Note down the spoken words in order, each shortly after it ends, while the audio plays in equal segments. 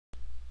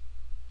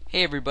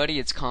Hey everybody,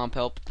 it's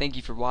CompHelp. Thank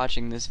you for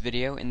watching this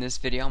video. In this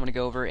video I'm going to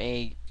go over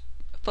a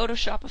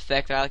Photoshop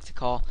effect that I like to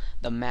call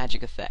the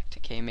magic effect.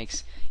 Okay, it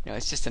makes,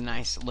 it's just a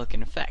nice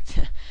looking effect.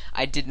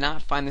 I did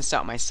not find this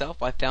out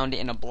myself. I found it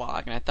in a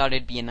blog and I thought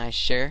it'd be a nice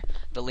share.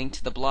 The link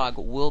to the blog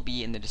will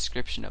be in the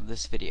description of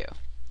this video.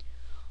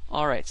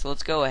 Alright, so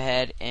let's go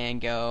ahead and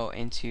go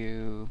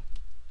into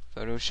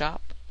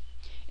Photoshop.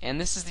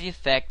 And this is the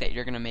effect that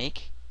you're going to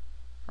make.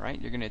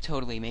 Alright, you're going to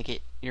totally make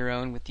it your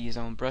own with these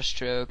own brush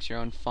strokes, your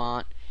own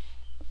font,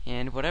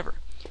 and whatever.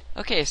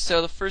 Okay,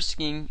 so the first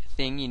thing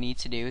you need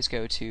to do is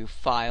go to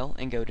File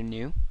and go to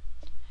New.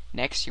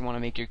 Next, you want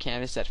to make your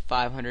canvas at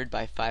 500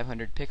 by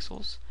 500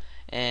 pixels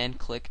and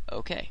click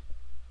OK.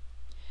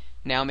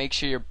 Now make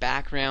sure your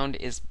background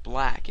is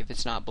black. If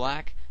it's not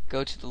black,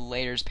 go to the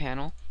Layers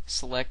panel,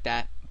 select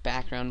that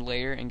background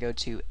layer and go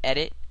to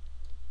Edit,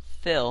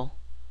 Fill,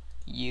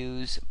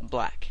 Use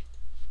Black.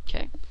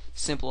 Okay,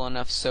 simple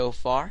enough so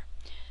far.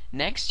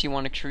 Next, you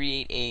want to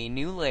create a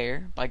new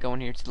layer by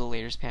going here to the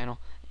Layers panel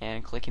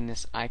and clicking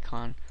this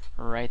icon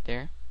right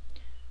there.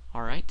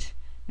 Alright,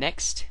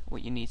 next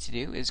what you need to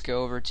do is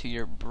go over to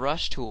your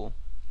brush tool.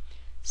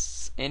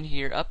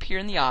 Up here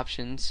in the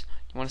options,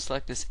 you want to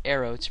select this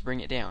arrow to bring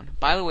it down.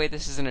 By the way,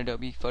 this is an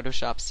Adobe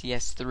Photoshop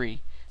CS3.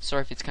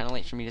 Sorry if it's kind of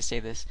late for me to say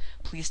this.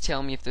 Please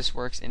tell me if this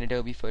works in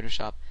Adobe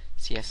Photoshop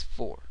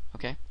CS4.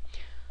 Okay?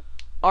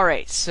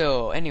 Alright,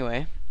 so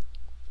anyway,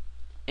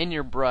 in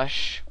your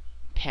brush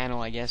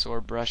panel, I guess,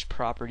 or brush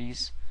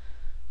properties,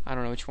 I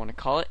don't know what you want to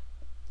call it,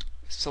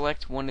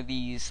 select one of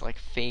these like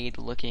fade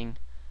looking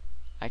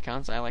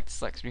icons. I like to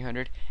select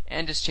 300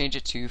 and just change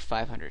it to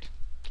 500.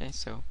 Okay,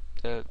 so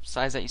the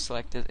size that you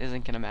select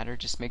isn't going to matter,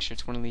 just make sure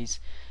it's one of these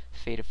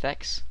fade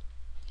effects.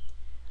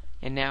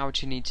 And now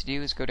what you need to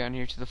do is go down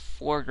here to the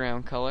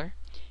foreground color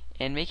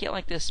and make it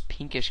like this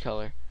pinkish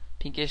color,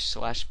 pinkish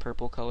 /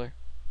 purple color,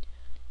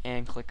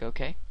 and click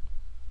OK.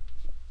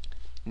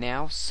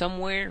 Now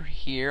somewhere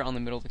here on the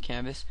middle of the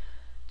canvas,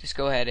 just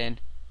go ahead and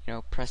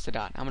press the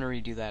dot. I'm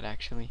going to redo that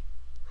actually.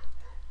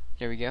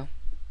 There we go.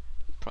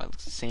 Probably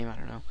looks the same, I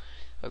don't know.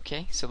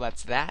 Okay, so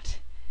that's that.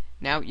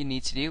 Now what you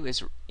need to do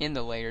is in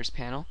the Layers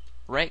panel,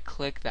 right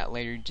click that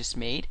layer you just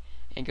made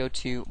and go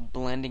to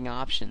Blending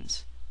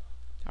Options.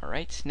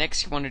 Alright,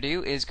 next you want to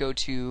do is go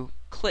to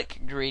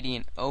Click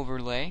Gradient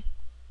Overlay.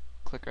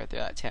 Click right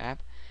there, that tab.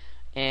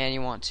 And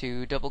you want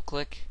to double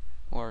click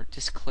or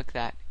just click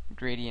that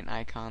gradient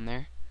icon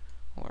there,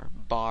 or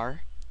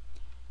bar.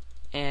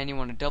 And you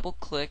want to double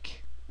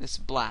click this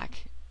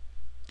black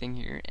thing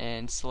here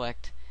and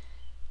select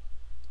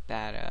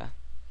that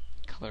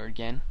color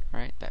again,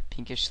 right? That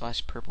pinkish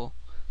 / purple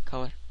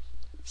color.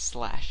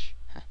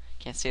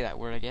 Can't say that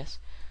word, I guess.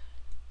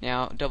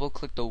 Now double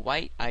click the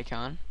white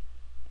icon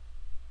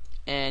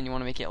and you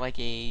want to make it like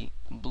a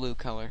blue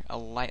color, a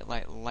light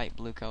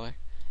blue color.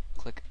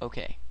 Click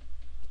OK.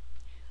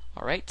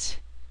 Alright,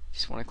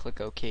 just want to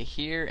click OK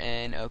here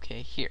and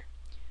OK here.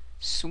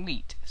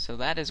 Sweet. So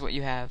that is what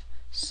you have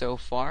so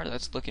far.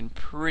 That's looking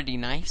pretty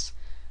nice.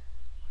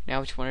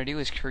 Now what you want to do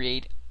is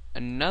create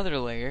another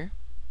layer.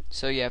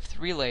 So you have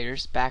 3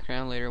 layers,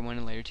 background, layer 1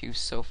 and layer 2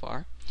 so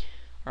far.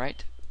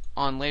 Alright,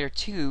 on layer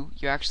 2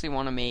 you actually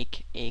want to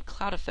make a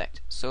cloud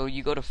effect. So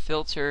you go to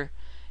Filter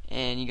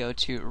and you go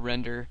to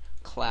Render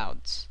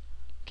Clouds.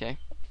 Okay,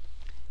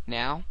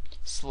 now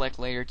select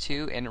layer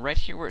 2 and right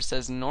here where it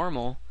says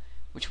Normal,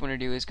 what you want to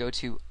do is go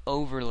to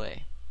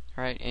Overlay.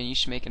 Alright, and you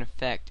should make an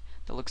effect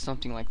that looks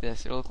something like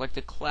this. It'll look like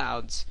the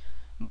clouds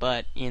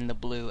but in the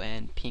blue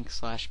and pink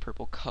 /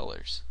 purple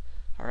colors.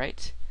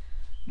 Alright,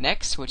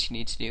 next what you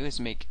need to do is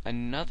make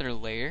another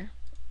layer,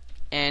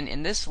 and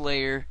in this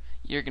layer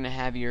you're going to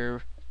have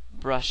your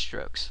brush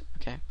strokes.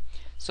 Okay,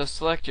 so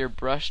select your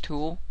brush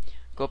tool,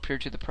 go up here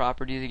to the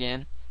properties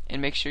again,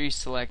 and make sure you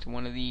select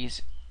one of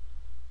these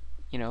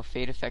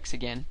fade effects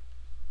again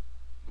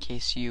in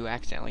case you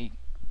accidentally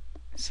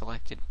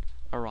selected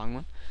a wrong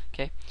one.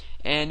 Okay,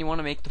 and you want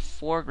to make the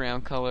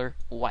foreground color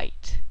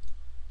white.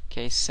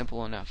 Okay,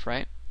 simple enough,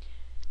 right?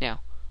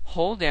 Now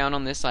hold down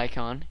on this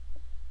icon,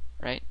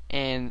 right,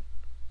 and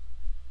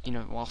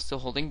while still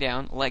holding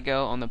down, let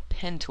go on the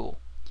pen tool.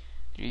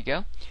 There you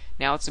go.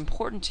 Now it's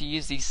important to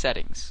use these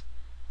settings.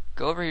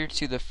 Go over here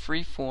to the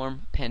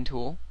freeform pen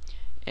tool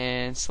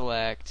and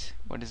select,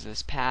 what is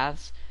this,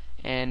 paths,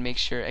 and make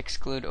sure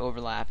exclude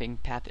overlapping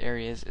path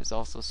areas is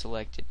also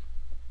selected.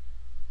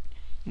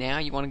 Now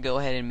you want to go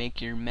ahead and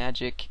make your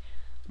magic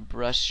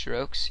brush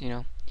strokes.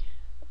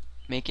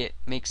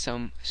 Make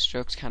some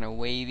strokes kind of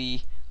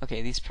wavy.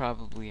 Okay, these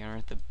probably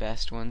aren't the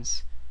best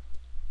ones,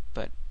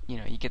 but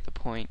you get the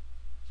point.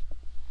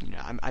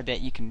 I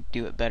bet you can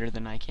do it better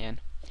than I can.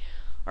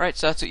 Alright,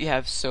 so that's what you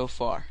have so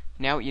far.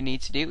 Now what you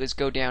need to do is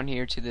go down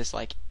here to this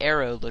like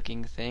arrow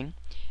looking thing.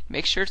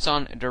 Make sure it's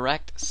on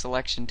Direct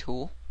Selection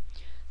Tool.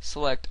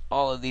 Select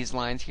all of these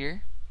lines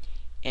here,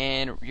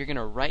 and you're going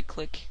to right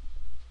click,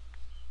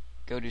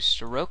 go to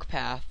Stroke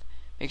Path,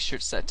 make sure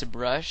it's set to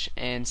Brush,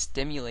 and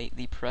stimulate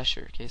the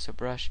pressure. Okay, so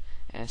brush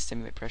and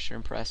stimulate pressure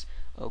and press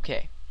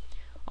OK.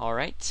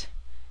 Alright,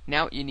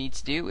 now what you need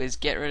to do is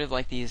get rid of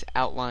like these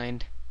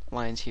outlined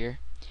lines here,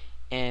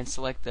 and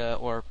select the,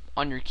 or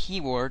on your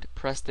keyboard,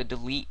 press the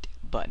delete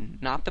button,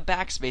 not the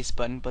backspace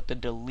button, but the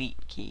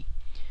delete key.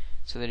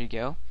 So there you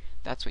go.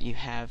 That's what you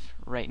have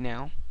right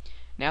now.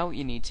 Now what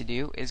you need to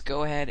do is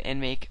go ahead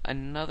and make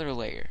another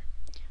layer.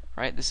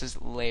 Right, this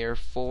is layer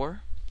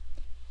 4,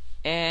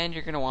 and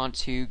you're going to want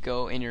to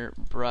go in your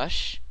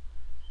brush,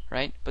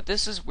 right? But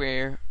this is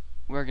where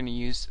we're going to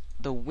use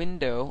the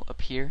window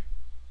up here.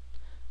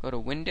 Go to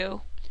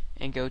window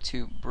and go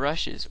to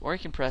brushes, or you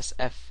can press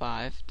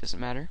F5, doesn't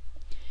matter.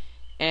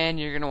 And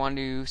you're going to want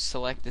to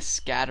select the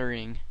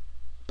scattering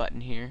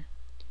button here.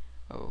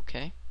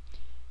 Okay.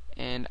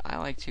 And I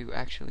like to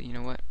actually, you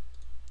know what?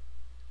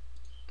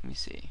 Let me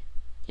see.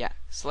 Yeah,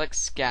 select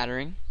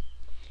scattering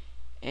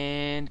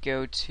and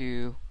go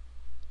to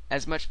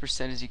as much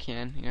percent as you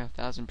can.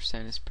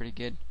 1000% is pretty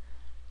good.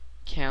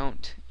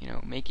 Count,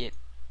 make it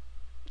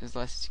as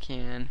less as you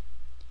can.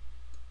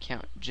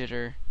 Count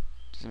jitter,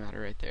 doesn't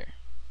matter right there.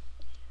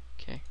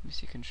 Okay, let me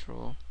see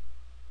control.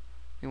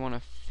 We want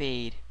to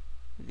fade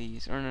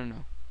these, or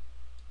no.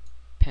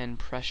 Pen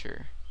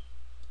pressure.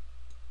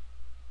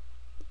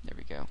 There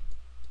we go.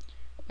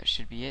 That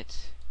should be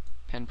it.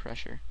 Pen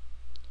pressure.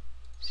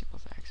 See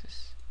both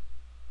axes.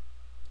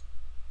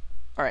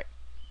 Alright.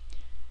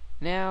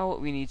 Now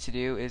what we need to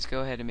do is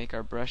go ahead and make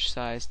our brush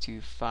size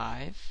to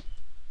 5.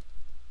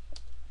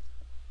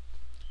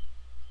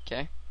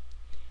 Okay.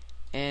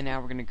 And now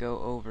we're going to go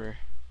over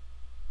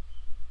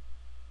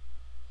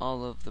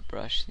all of the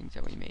brush things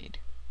that we made.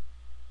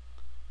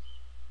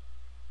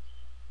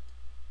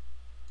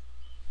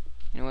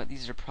 You know what?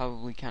 These are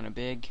probably kind of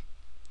big.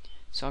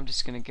 So I'm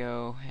just going to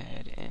go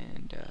ahead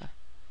and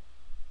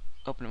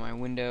open my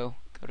window,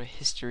 go to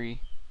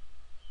history,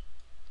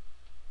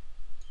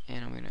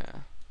 and I'm going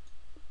to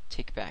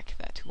take back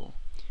that tool.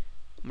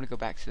 I'm going to go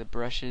back to the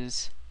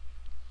brushes,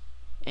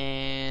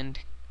 and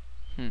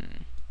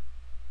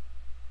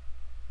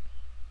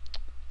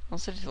I'll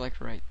set it to like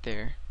right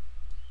there.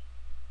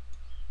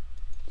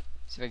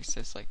 See if I can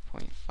set it to like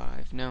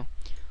 0.5. No.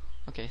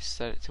 Okay,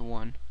 set it to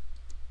 1.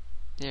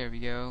 There we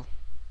go.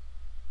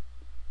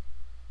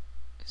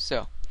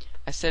 So,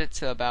 I set it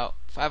to about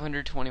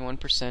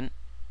 521%.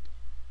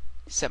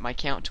 Set my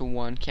count to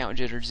 1, count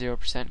jitter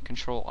 0%,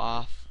 control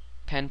off,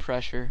 pen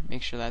pressure,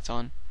 make sure that's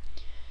on.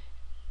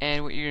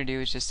 And what you're going to do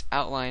is just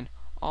outline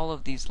all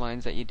of these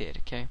lines that you did,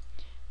 okay?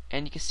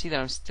 And you can see that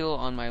I'm still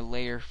on my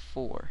layer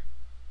 4.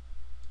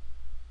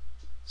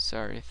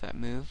 Sorry if that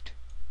moved.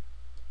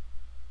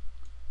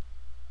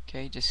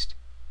 Okay, just,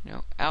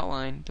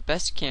 outline the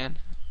best you can.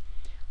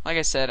 Like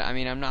I said,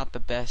 I'm not the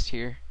best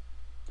here.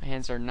 My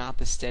hands are not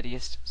the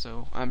steadiest,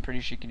 so I'm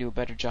pretty sure you can do a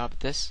better job at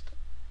this.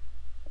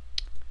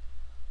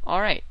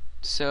 Alright,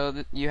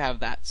 so you have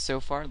that so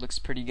far. It looks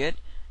pretty good.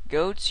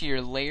 Go to your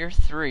layer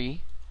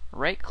 3,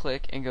 right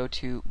click, and go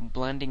to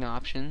blending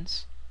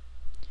options.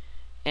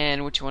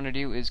 And what you want to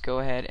do is go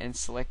ahead and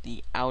select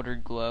the outer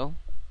glow.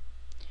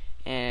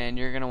 And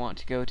you're going to want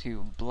to go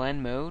to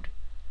blend mode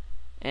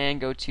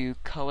and go to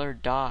color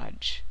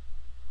dodge.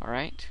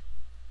 Alright,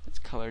 that's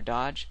color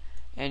dodge.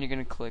 And you're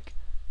going to click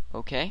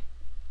OK.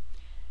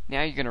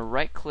 Now you're going to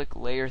right click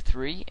layer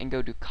 3 and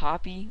go to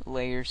copy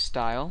layer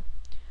style.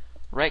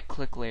 Right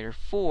click layer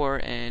 4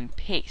 and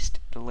paste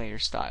the layer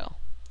style.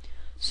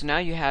 So now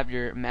you have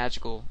your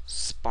magical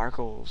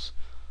sparkles.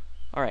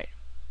 Alright,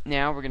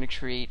 now we're going to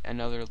create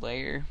another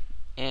layer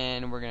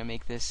and we're going to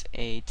make this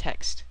a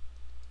text.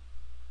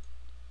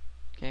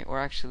 Okay, or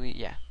actually,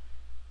 yeah,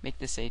 make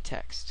this a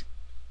text.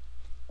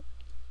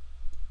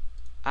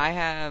 I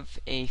have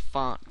a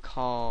font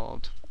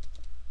called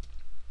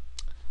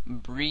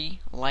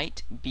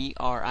Brielight,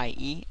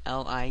 B-R-I-E-L-I-G-H-T.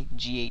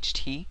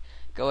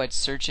 Go ahead,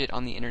 search it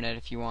on the internet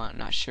if you want. I'm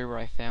not sure where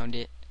I found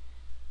it.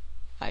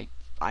 I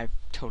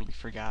totally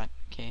forgot.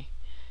 Okay,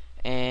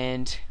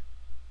 and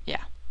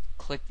yeah,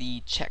 click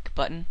the check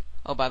button.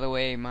 Oh, by the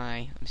way,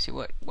 let me see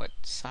what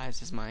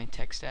size is my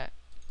text at.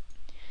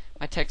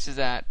 My text is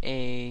at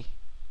a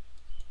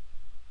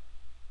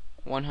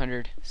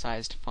 100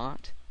 sized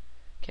font.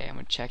 Okay, I'm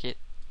gonna check it.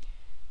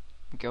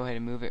 Go ahead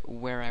and move it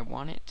where I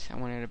want it. I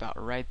want it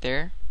about right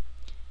there.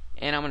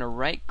 And I'm gonna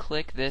right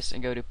click this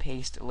and go to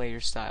paste layer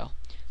style.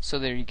 So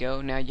there you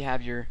go. Now you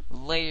have your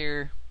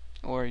layer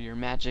or your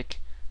magic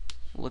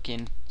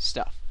looking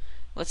stuff.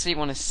 Let's say you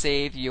want to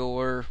save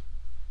your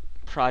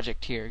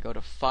project here. Go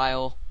to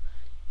file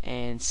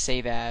and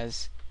save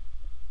as.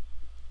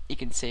 You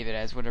can save it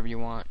as whatever you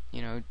want,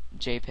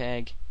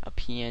 JPEG, a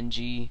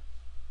PNG.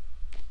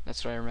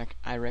 That's what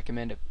I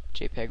recommend, a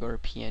JPEG or a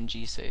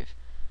PNG save.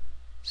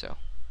 So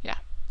yeah,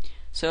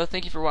 so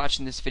thank you for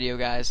watching this video,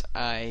 guys.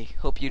 I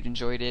hope you'd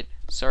enjoyed it.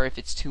 Sorry if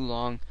it's too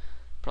long.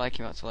 Probably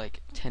came out to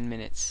like 10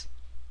 minutes.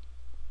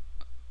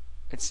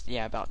 It's,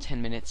 yeah, about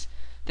 10 minutes.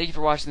 Thank you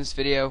for watching this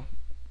video.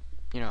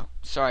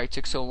 Sorry it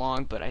took so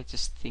long, but I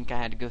just think I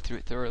had to go through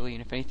it thoroughly,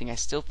 and if anything, I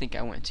still think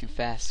I went too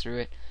fast through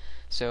it.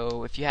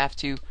 So if you have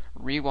to,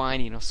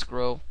 rewind,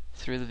 scroll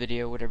through the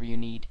video, whatever you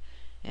need.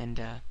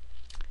 And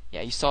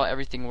yeah, you saw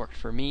everything worked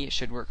for me. It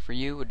should work for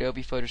you.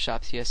 Adobe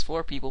Photoshop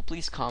CS4 people,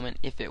 please comment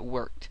if it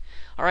worked.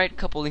 Alright, a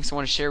couple links I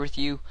want to share with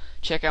you.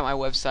 Check out my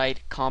website,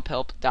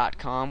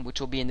 comphelp.com, which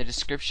will be in the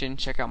description.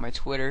 Check out my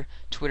Twitter,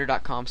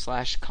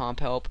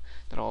 twitter.com/comphelp.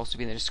 That'll also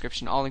be in the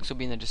description. All links will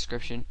be in the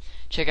description.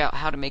 Check out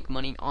how to make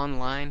money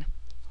online.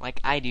 Like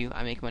I do,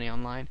 I make money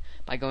online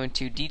by going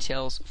to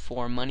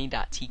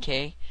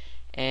detailsformoney.tk.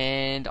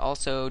 And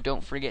also,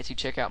 don't forget to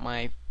check out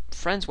my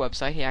friend's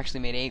website. He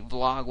actually made a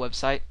vlog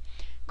website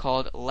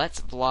called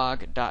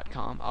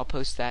letsvlog.com. I'll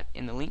post that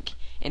in the link.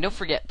 And don't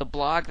forget, the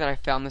blog that I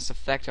found this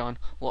effect on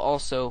will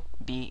also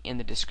be in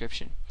the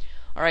description.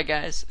 Alright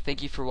guys,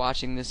 thank you for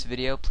watching this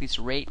video. Please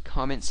rate,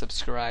 comment,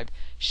 subscribe,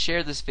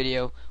 share this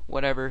video,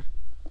 whatever.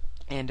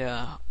 And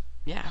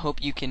yeah, I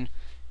hope you can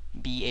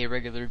be a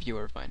regular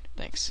viewer of mine.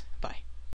 Thanks. Bye.